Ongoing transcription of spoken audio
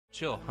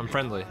Chill, I'm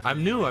friendly.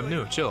 I'm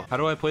new, chill. How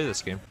do I play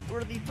this game?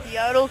 We're the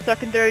Seattle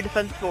Secondary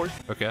Defense Force.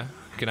 Okay.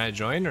 Can I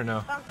join or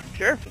no?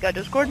 Sure. You got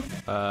Discord?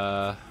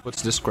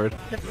 What's Discord?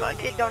 If my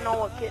kid don't know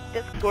what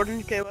Discord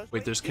and KOS.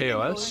 Wait, there's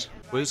KOS?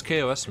 What does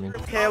KOS mean?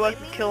 KOS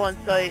is kill on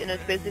sight, and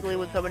it's basically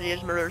when somebody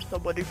just murders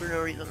somebody for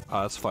no reason.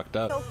 Oh, that's fucked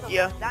up.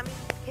 Yeah. That means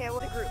KO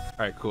a group.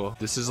 Alright, cool.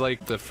 This is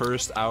like the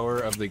first hour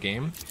of the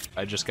game.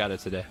 I just got it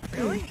today.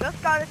 Really?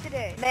 Just got it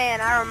today. Man,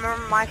 I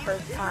remember my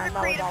first time.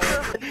 That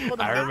was all.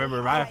 I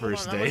remember my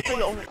first day.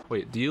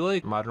 Wait, do you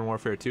like Modern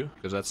Warfare 2?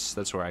 Because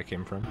that's where I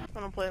came from. I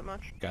don't play it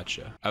much.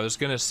 Gotcha. I was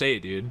gonna say,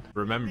 dude,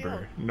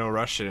 remember, no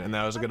Russian, and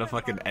I was gonna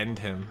fucking end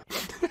him.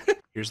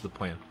 Here's the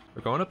plan.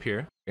 We're going up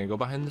here. We're gonna go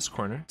behind this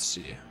corner. Let's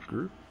see.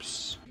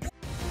 Groups.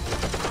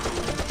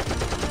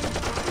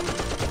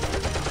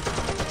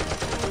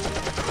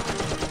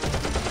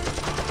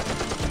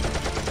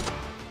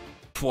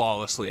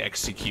 Flawlessly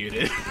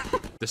executed.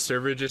 The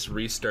server just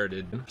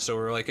restarted, so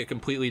we're like a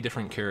completely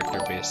different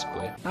character,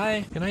 basically.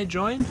 Hi, can I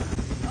join?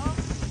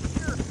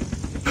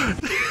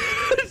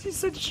 She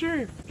said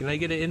sure. Can I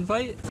get an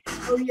invite?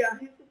 Oh yeah,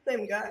 he's the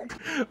same guy.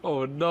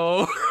 Oh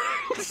no.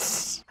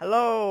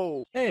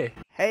 Hello. Hey.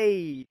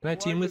 Hey. Can I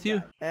team with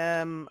you?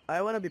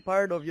 I want to be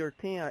part of your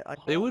team.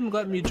 They wouldn't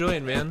let me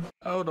join, man.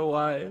 I don't know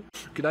why.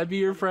 Can I be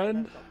your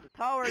friend?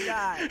 Tower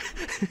guy.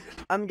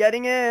 I'm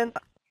getting in.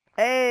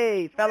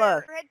 Hey,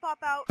 fella. Your head pop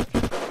out.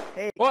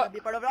 Hey, What? you wanna be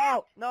part of it?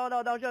 Oh,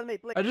 no, don't join me,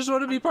 please. I just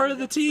want to be part of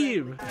the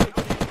team.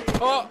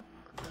 Oh.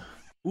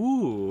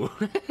 Ooh.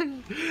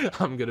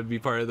 I'm gonna be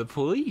part of the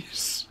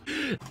police.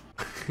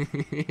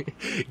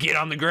 Get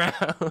on the ground.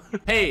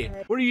 Hey,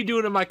 what are you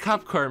doing in my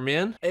cop car,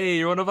 man? Hey,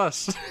 you're one of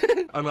us.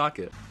 Unlock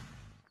it.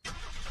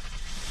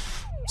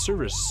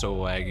 Server's so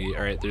laggy.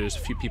 All right, there's a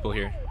few people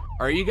here.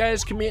 Are you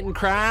guys committing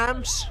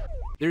crimes?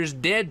 There's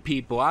dead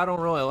people. I don't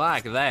really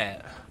like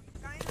that.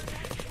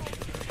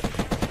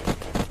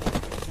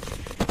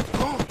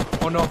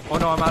 Oh no,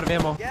 I'm out of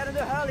ammo. Get in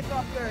the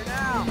helicopter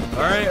now.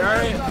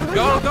 Alright.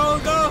 Go.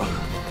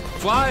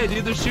 Fly,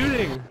 dude, they're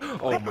shooting.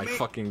 Oh my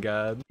fucking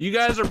god. You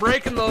guys are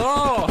breaking the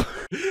law.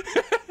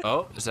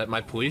 Oh, is that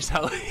my police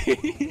heli?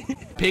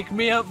 Pick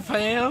me up,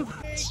 fam.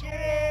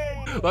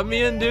 Let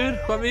me in, dude.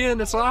 Let me in,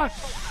 it's locked.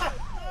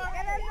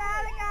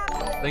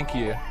 Thank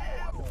you.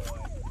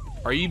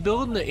 Are you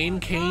building the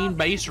in-cane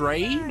base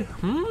raid?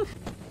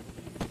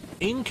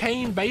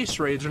 In-cane base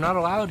raids are not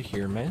allowed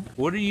here, man.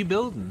 What are you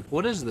building?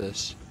 What is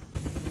this?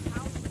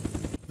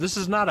 This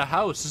is not a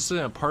house, this is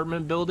an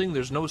apartment building.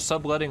 There's no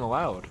subletting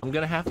allowed. I'm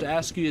gonna have to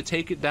ask you to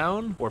take it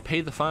down or pay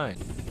the fine.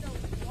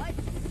 What?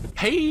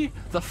 Pay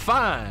the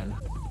fine!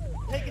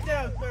 Take it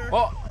down, sir.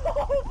 Oh!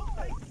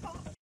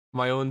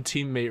 My own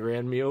teammate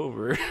ran me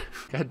over.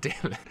 God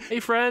damn it. Hey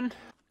friend,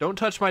 don't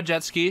touch my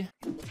jet ski.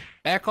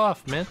 Back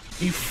off, man.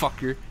 You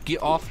fucker,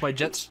 get off my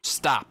jets.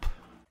 Stop.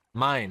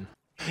 Mine.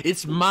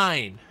 It's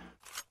mine.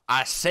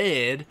 I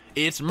said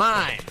it's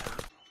mine.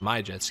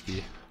 My jet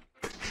ski.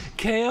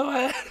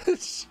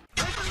 KOS!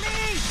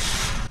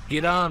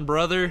 Get on,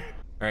 brother.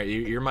 Alright,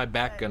 you're my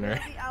back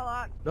gunner.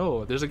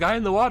 No, there's a guy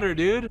in the water,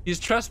 dude. He's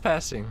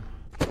trespassing.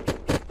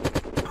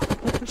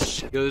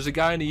 Yo, there's a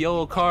guy in a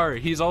yellow car.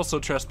 He's also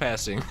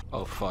trespassing.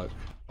 Oh, fuck.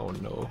 Oh,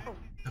 no.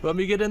 Let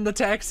me get in the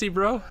taxi,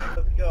 bro.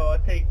 Let's go, I'll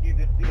take you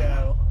to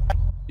Seattle.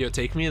 Yo,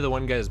 take me to the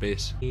one guy's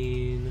base.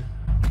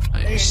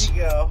 Nice. There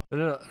you go.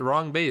 No,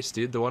 wrong base,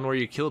 dude. The one where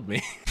you killed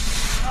me.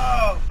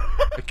 Oh!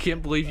 I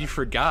can't believe you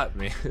forgot,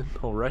 man,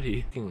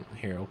 already.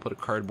 Here, I'll put a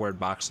cardboard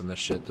box on this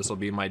shit. This will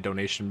be my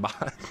donation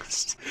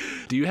box.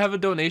 Do you have a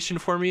donation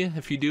for me?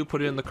 If you do,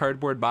 put it in the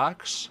cardboard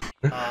box.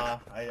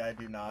 I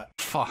do not.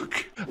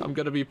 Fuck. I'm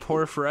gonna be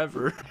poor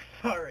forever.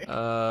 Sorry.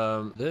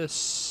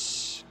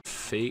 This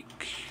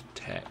fake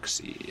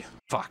taxi.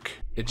 Fuck.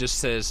 It just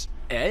says,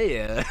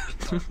 hey,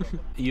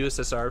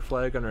 USSR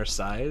flag on our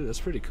side.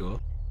 That's pretty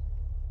cool.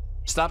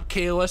 Stop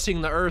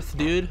KOSing the earth,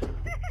 dude.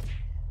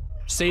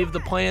 Save the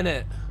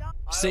planet.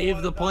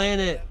 Save the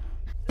planet.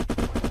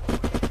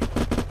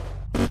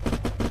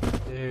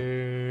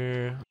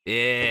 There.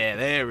 Yeah,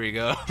 there we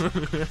go.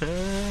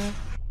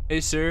 Hey,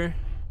 sir.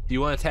 Do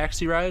you want a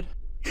taxi ride?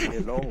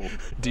 Hello.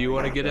 Do you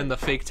want to get in the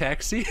fake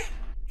taxi?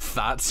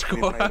 Thought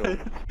squad.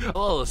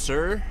 Hello,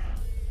 sir.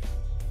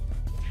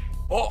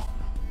 Oh.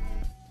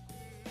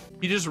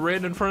 He just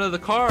ran in front of the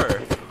car.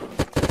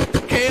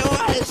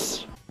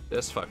 KOS!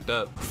 That's fucked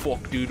up.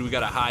 Fuck, dude, we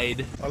gotta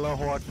hide.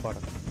 Allahu Akbar.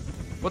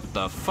 What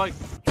the fuck?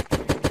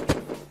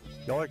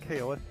 Y'all are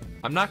KOS.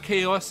 I'm not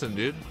KOSing,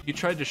 dude. You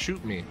tried to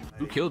shoot me.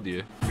 Who killed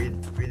you?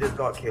 We just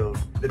got killed.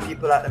 The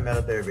people at the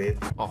military base.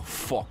 Oh,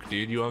 fuck,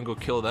 dude. You wanna go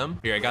kill them?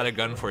 Here, I got a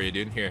gun for you,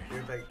 dude. Here.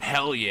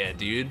 Hell yeah,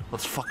 dude.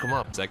 Let's fuck him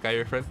up. Is that guy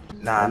your friend?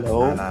 Nah.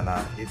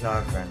 He's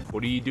not a friend.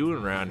 What are you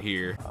doing around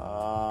here?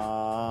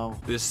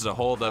 This is a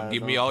holdup.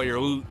 Give me all your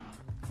loot.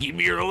 Give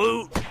me your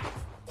loot.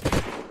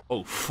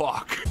 Oh,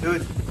 fuck.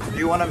 Dude, do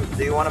you wanna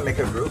make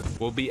a group?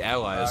 We'll be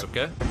allies,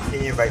 okay?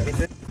 Can you invite me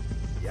to?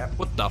 Yep.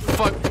 What the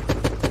fuck?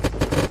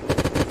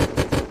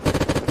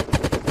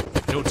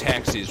 No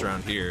taxis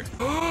around here.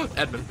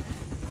 Edmund.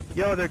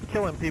 Yo, they're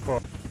killing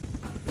people.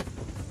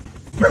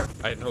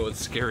 I know it's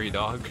scary,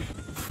 dog.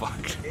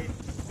 Fuck.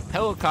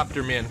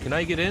 Helicopter man, can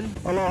I get in?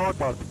 Allah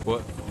Akbar.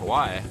 What?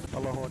 Why?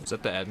 Allah Akbar. Is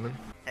that the admin?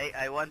 Hey,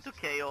 I want to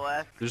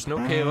KOS. There's no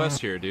KOS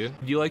here, dude.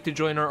 Would you like to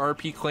join our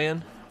RP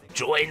clan?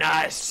 Join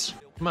us!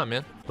 Come on,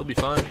 man. It'll be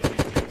fun.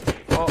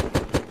 Oh.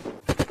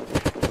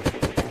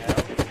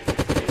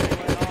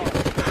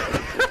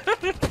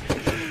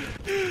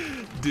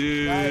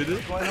 Dude.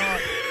 What's going on?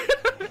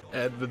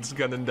 Admin's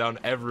gunning down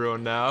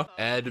everyone now.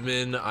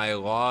 Admin, I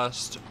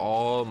lost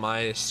all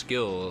my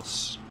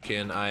skills.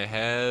 Can I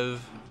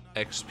have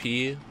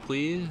XP,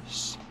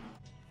 please?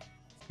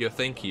 Yo,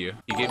 thank you.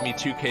 You gave me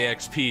 2k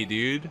XP,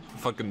 dude.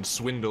 Fucking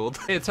swindled.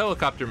 Hey, it's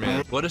Helicopter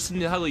Man. Let us in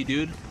the heli,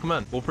 dude. Come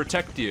on, we'll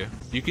protect you.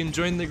 You can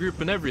join the group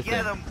and everything.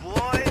 Get him,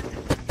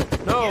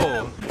 boys!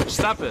 No!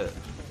 Stop it.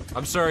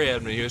 I'm sorry,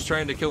 Admin. He was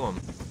trying to kill him.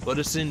 Let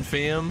us in,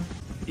 fam.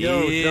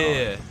 Yo,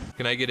 Yeah. John.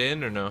 Can I get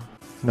in or no?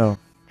 No.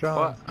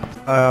 John,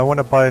 What? I want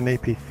to buy an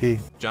APC.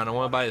 John, I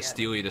want to buy a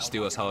Steely to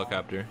steal his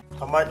helicopter.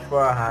 How much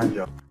for a hand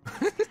job?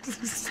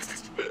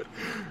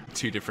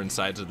 Two different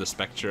sides of the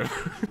spectrum.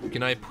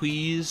 Can I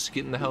please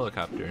get in the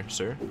helicopter,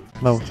 sir?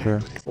 No,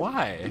 sir.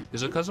 Why?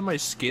 Is it because of my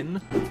skin?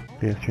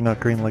 Yes, you're not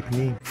green like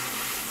me.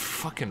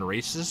 Fucking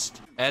racist.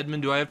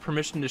 Admin, do I have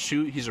permission to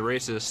shoot? He's a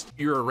racist.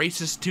 You're a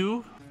racist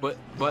too? But,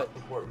 Well,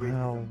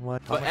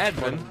 what? But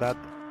admin- For that,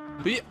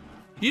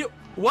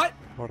 what?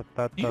 for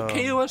that, You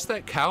KOS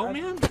that cow,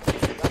 man?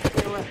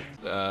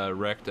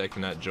 Wrecked, I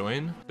cannot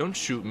join. Don't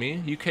shoot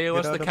me. You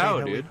KOS the cow,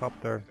 dude.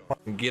 Helicopter.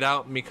 Get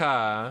out me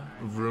car.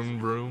 Vroom,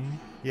 vroom.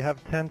 You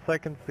have 10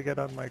 seconds to get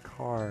out my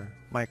car.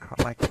 My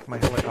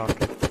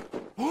helicopter.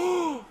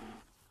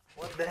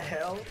 What the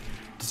hell?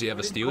 Does he have a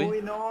What is Steely?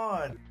 going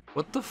on?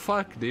 What the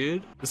fuck,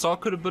 dude? This all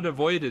could have been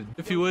avoided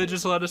if you would have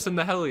just let us in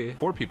the heli.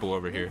 4 people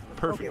over here.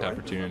 Perfect Okay, what?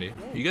 opportunity.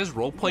 You guys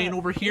role-playing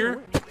over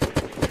here?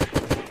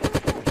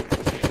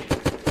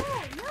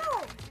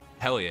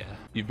 Hell yeah.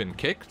 You've been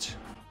kicked?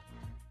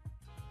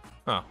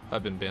 Oh,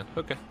 I've been banned.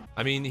 Okay.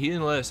 I mean, he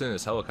didn't let us in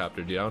his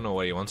helicopter, dude. I don't know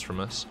what he wants from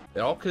us.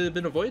 It all could have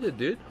been avoided,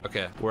 dude.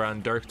 Okay, we're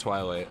on Dark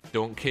Twilight.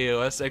 Don't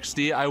KOS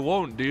XD? I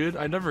won't, dude.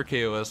 I never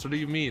KOS. What do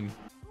you mean?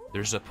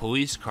 There's a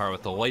police car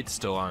with the lights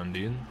still on,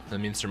 dude. That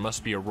means there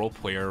must be a role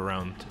player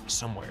around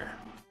somewhere.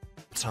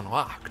 It's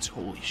unlocked.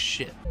 Holy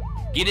shit.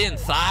 Get in,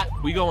 thought.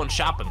 We going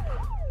shopping.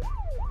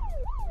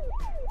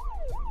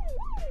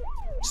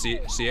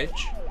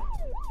 CH?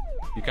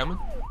 You coming?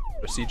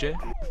 Or CJ?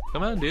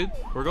 Come on, dude.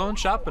 We're going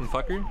shopping,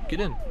 fucker. Get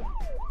in.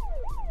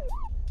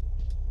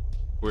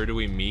 Where do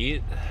we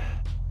meet?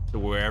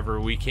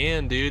 Wherever we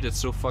can, dude. It's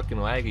so fucking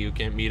laggy. We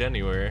can't meet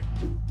anywhere.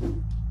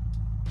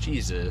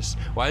 Jesus.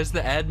 Why is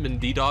the admin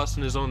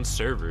DDoSing his own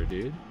server,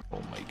 dude?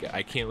 Oh my god.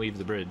 I can't leave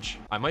the bridge.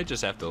 I might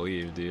just have to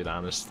leave, dude,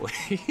 honestly.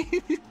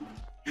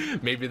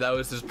 Maybe that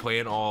was his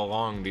plan all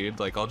along, dude.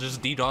 Like, I'll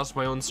just DDoS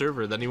my own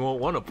server, then he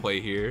won't want to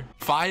play here.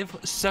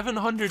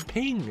 700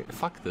 ping.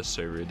 Fuck this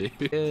server, dude.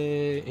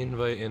 Yay,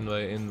 invite.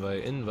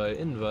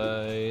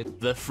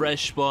 The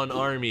fresh spawn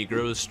army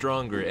grows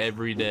stronger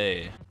every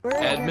day.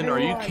 Admin, are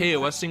you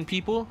KOSing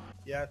people?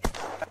 Yes.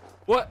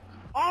 What?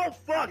 Oh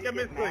fuck! I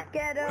missed it.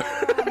 Get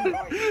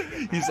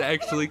him! He's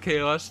actually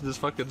KOSing his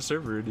fucking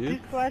server, dude.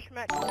 Flash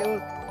Mac,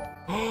 dude.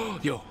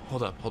 Yo,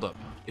 hold up.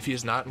 If he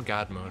is not in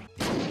God mode.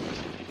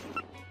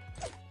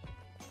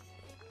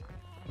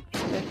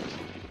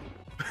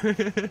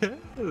 The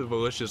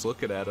militia's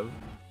looking at him.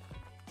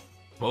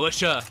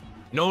 Militia!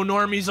 No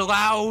normies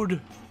allowed!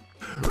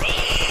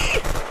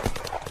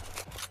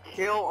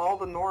 Kill all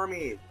the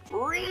normies.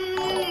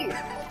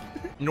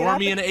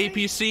 Normie and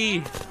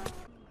APC!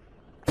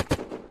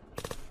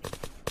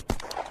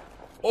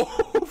 Oh,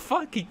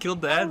 fuck, he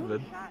killed the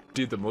admin.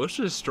 Dude, the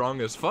militia is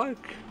strong as fuck.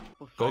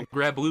 Go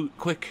grab loot,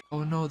 quick.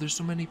 Oh no, there's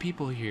so many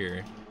people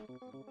here.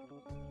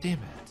 Damn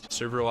it.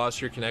 Server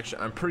lost your connection.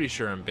 I'm pretty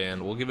sure I'm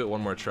banned. We'll give it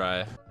one more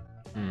try.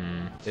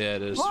 Yeah,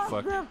 it is.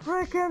 Fuck.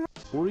 Freaking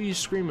What are you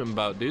screaming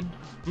about, dude?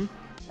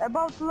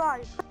 about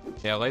life.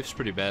 Yeah, life's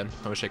pretty bad.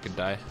 I wish I could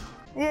die.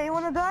 Yeah, you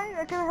wanna die?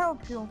 I can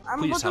help you.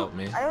 Please help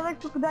me. I would like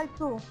to die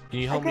too. Can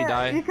you help me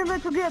die? We can die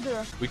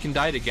together. We can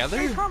die together?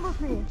 Hey, come with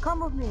me. Come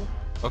with me.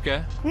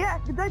 Okay. Yeah,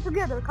 we die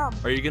together. Come.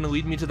 Are you gonna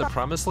lead me to the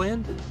promised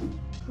land?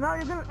 Now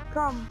you're gonna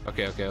come.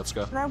 Okay, let's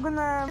go. And I'm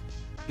gonna.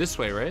 This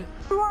way, right?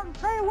 Everyone,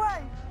 stay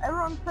away.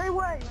 Everyone, stay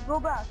away. Go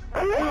back.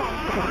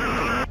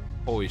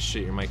 Holy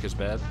shit, your mic is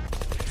bad.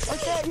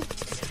 Okay.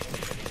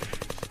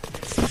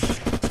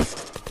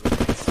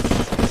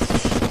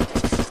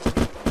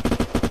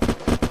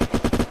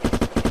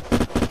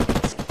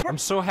 I'm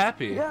so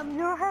happy.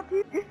 You're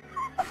happy?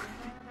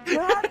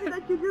 You're happy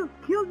that you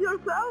just killed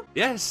yourself?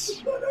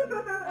 Yes.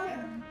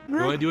 You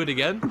wanna do it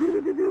again?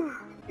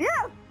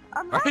 Yes.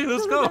 I'm Alright, happy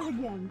let's to go. do that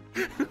again.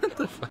 What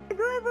the fuck? Can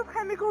you do it with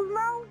chemicals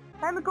now?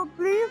 Chemicals,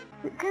 please.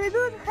 Can you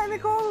do it with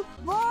chemicals?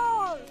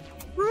 4,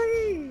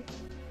 3,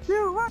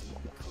 2, 1.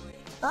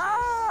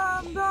 Ah,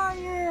 I'm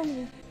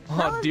dying.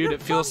 Oh, dude,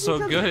 it feels so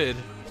good.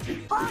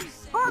 Punch.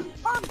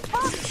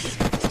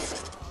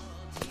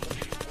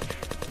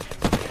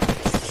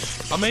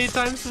 How many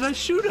times did I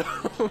shoot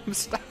him? him.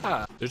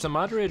 Stop. There's a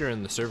moderator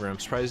in the server. I'm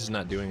surprised he's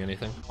not doing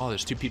anything. Oh,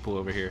 there's 2 people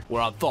over here.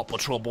 We're on Thought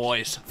Patrol,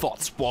 boys.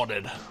 Thought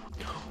spotted.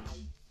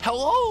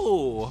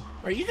 Hello.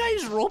 Are you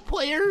guys role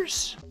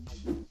players?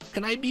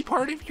 Can I be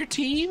part of your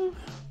team?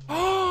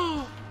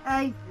 Oh.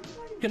 Hey.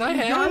 Can I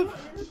have?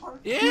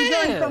 Yeah. You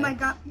joined, oh my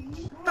god.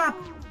 Stop.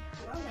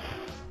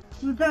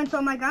 You joined,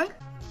 oh my god.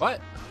 What?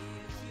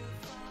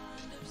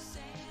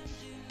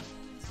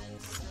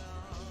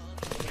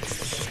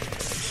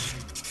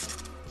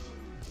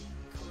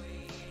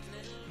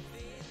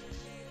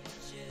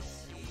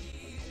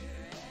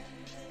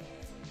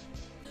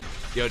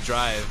 Yo,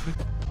 drive.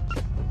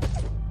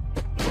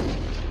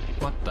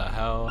 What the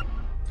hell?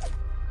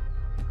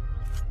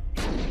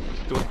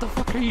 What the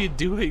fuck are you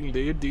doing,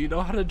 dude? Do you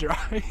know how to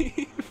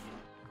drive?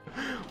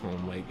 Oh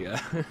my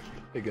god.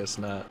 I guess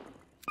not.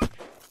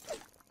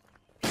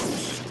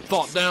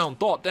 Thought down,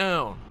 thought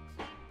down.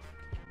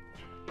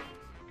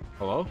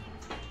 Hello?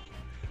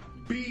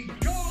 Be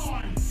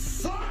gone,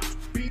 son!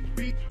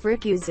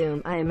 Frick you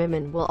Zoom, I am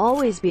Iman, will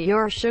always be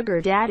your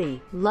sugar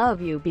daddy.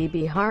 Love you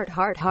BB heart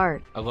heart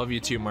heart. I love you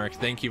too, Mark.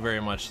 Thank you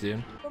very much,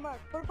 dude.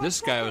 This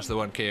guy was the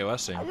one I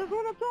KOSing. just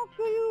wanna talk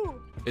to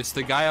you. It's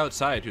the guy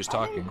outside who's I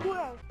talking. didn't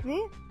QS.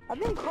 Me? I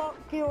didn't call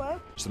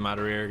KOS. Is the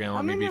moderator gonna let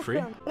I'm me be free?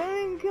 innocent. I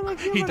didn't kill a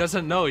He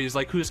doesn't know. He's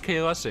like, who's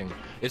KOSing?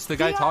 It's the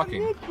guy Yeah,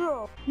 talking.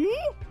 neutral. Me?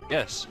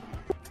 Yes.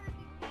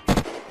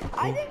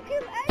 I didn't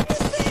kill anything.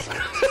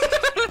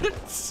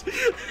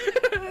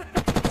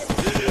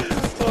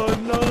 Oh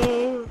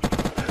no.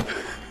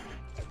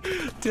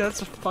 Dude,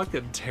 that's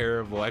fucking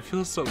terrible. I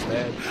feel so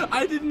bad.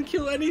 I didn't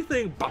kill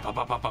anything. Ba, ba,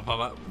 ba, ba, ba, ba,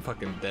 ba.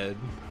 Fucking dead.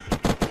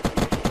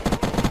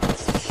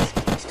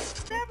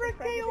 Never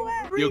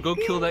KOS. Yo, go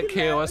kill that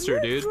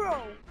KOSer, dude.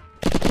 Neutral.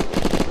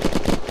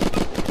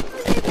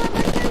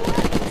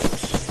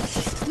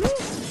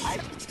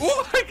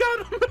 Oh, I got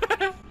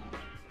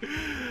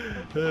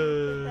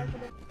him.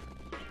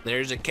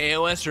 There's a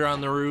KOSer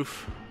on the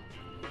roof.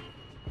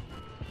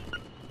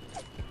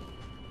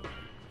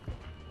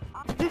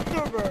 This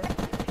server.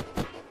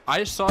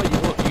 I saw you.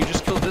 Look, you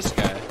just killed this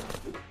guy.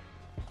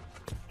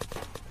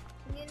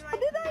 What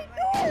did I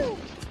do?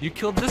 You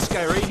killed this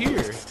guy right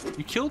here.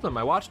 You killed him.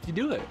 I watched you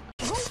do it.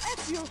 Don't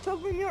F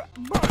yourself in your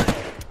butt.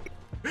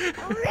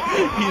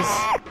 He's.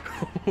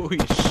 Holy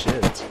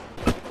shit.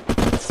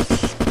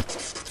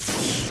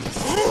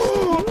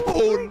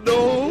 Oh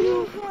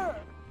no!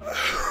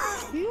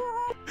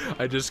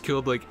 I just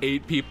killed like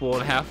 8 people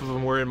and half of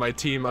them were in my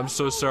team. I'm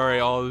so sorry,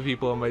 all the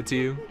people on my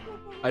team.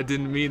 I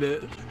didn't mean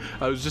it.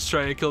 I was just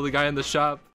trying to kill the guy in the shop.